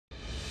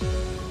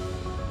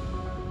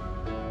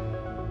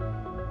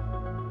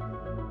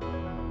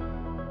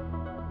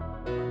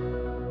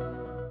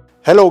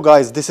Hello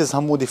guys, this is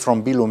Hamudi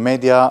from Bilu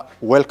Media.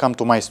 Welcome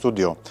to my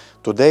studio.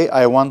 Today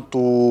I want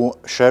to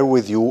share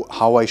with you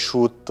how I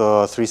shoot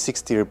a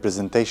 360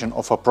 representation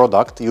of a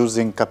product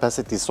using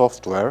Cappasity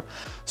software.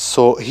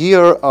 So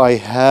here I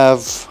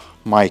have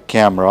my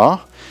camera.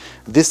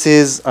 This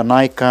is a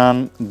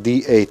Nikon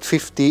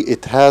D850.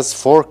 It has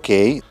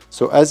 4K.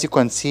 So as you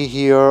can see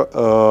here,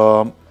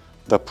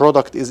 the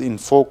product is in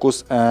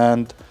focus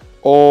and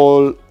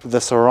all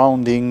the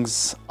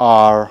surroundings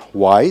are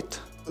white.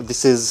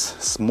 This is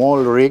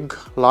small rig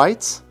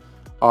lights,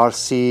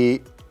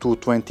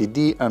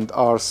 RC220D and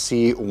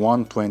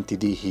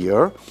RC120D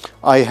here.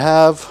 I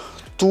have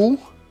two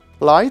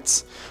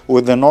lights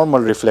with the normal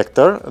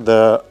reflector,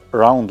 the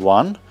round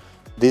one,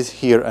 this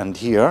here and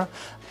here.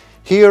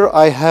 Here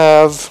I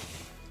have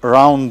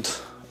round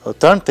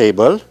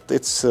turntable.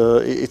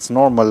 It's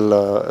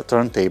normal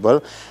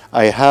turntable.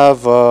 I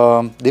have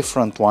a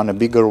different one, a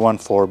bigger one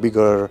for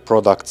bigger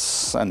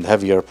products and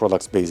heavier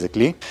products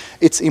basically.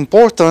 It's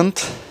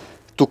important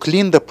to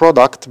clean the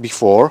product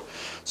before,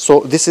 so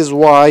this is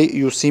why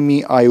you see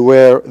me, I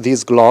wear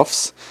these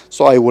gloves,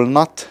 so I will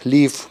not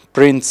leave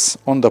prints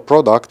on the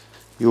product.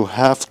 You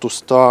have to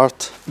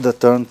start the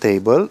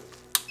turntable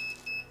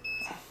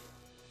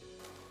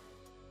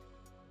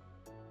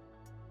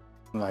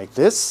like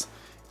this.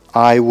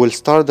 I will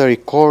start the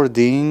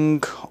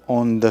recording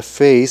on the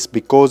face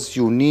because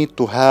you need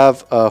to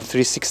have a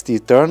 360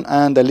 turn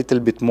and a little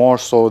bit more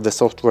so the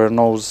software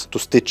knows to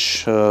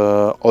stitch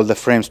all the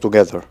frames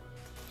together.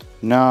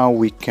 Now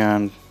we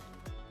can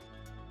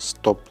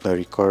stop the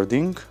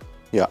recording.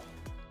 Yeah.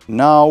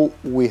 Now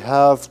we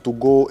have to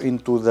go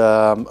into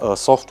the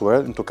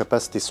software, into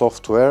Cappasity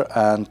software,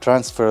 and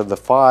transfer the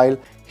file.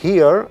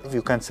 Here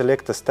you can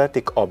select a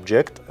static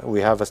object. We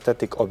have a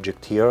static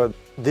object here.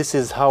 This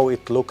is how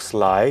it looks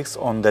like.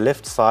 On the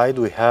left side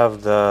we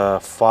have the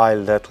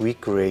file that we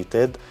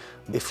created.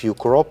 If you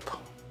crop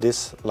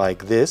this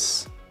like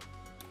this,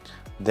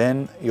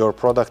 then your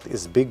product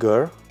is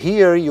bigger.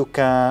 Here you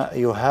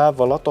have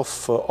a lot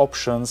of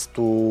options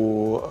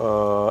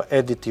to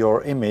edit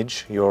your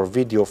image, your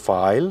video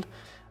file.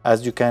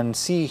 As you can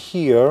see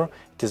here,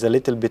 it is a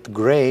little bit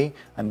gray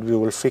and we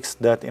will fix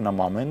that in a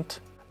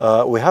moment.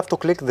 We have to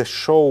click the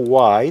show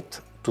white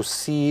to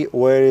see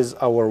where is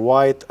our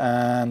white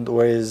and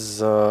where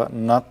is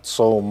not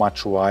so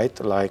much white,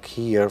 like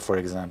here for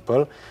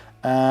example.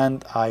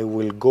 And I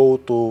will go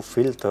to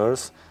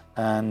filters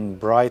and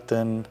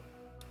brighten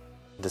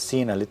the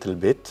scene a little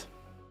bit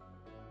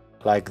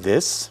like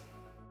this.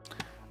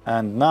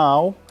 And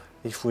now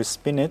if we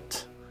spin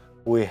it,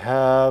 we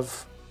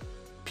have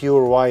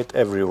pure white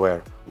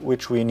everywhere,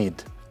 which we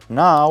need.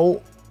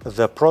 Now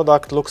the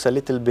product looks a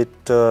little bit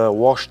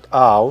washed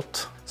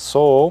out,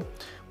 so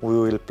we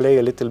will play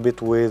a little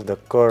bit with the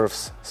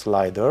curves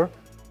slider.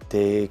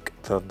 Take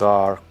the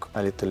dark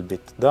a little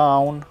bit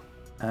down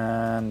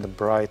and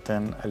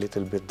brighten a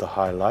little bit the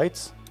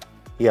highlights.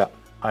 Yeah,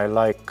 I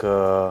like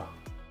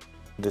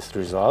this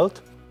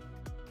result.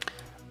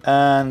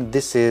 And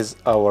this is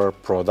our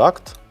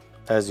product.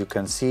 As you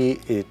can see,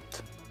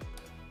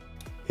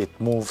 it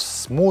moves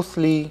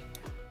smoothly.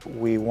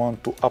 We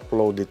want to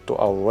upload it to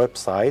our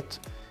website.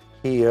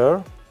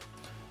 Here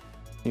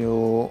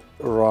you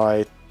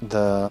write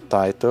the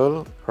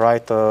title,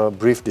 write a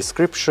brief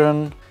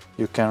description,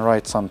 you can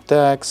write some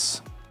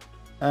text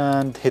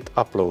and hit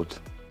upload.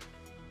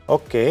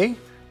 Okay,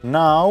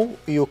 now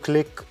you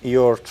click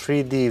your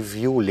 3D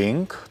view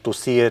link to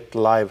see it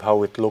live,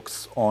 how it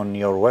looks on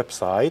your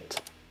website.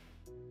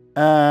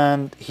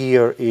 And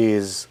here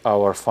is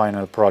our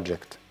final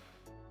project.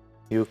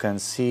 You can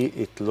see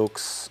it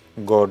looks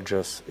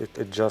gorgeous.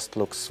 It just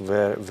looks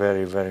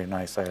very, very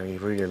nice. I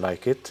really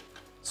like it.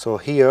 So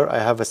here I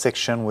have a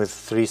section with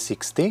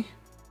 360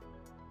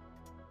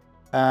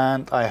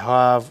 and I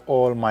have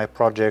all my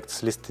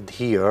projects listed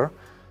here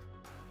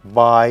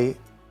by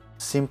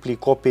simply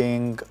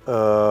copying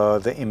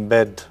the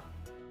embed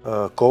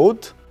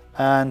code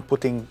and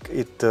putting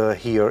it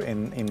here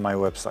in my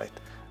website.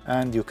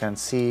 And you can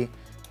see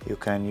you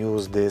can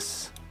use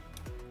this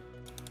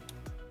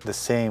the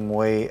same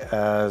way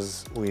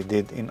as we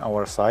did in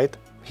our site.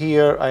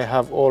 Here I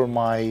have all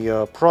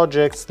my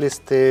projects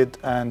listed,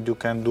 and you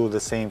can do the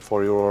same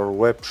for your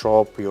web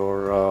shop,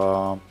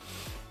 your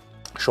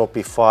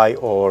Shopify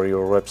or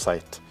your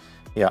website.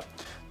 Yeah,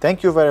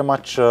 thank you very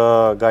much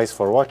guys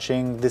for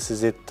watching. This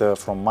is it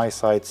from my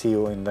side. See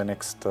you in the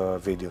next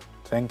video.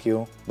 Thank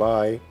you.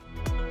 Bye.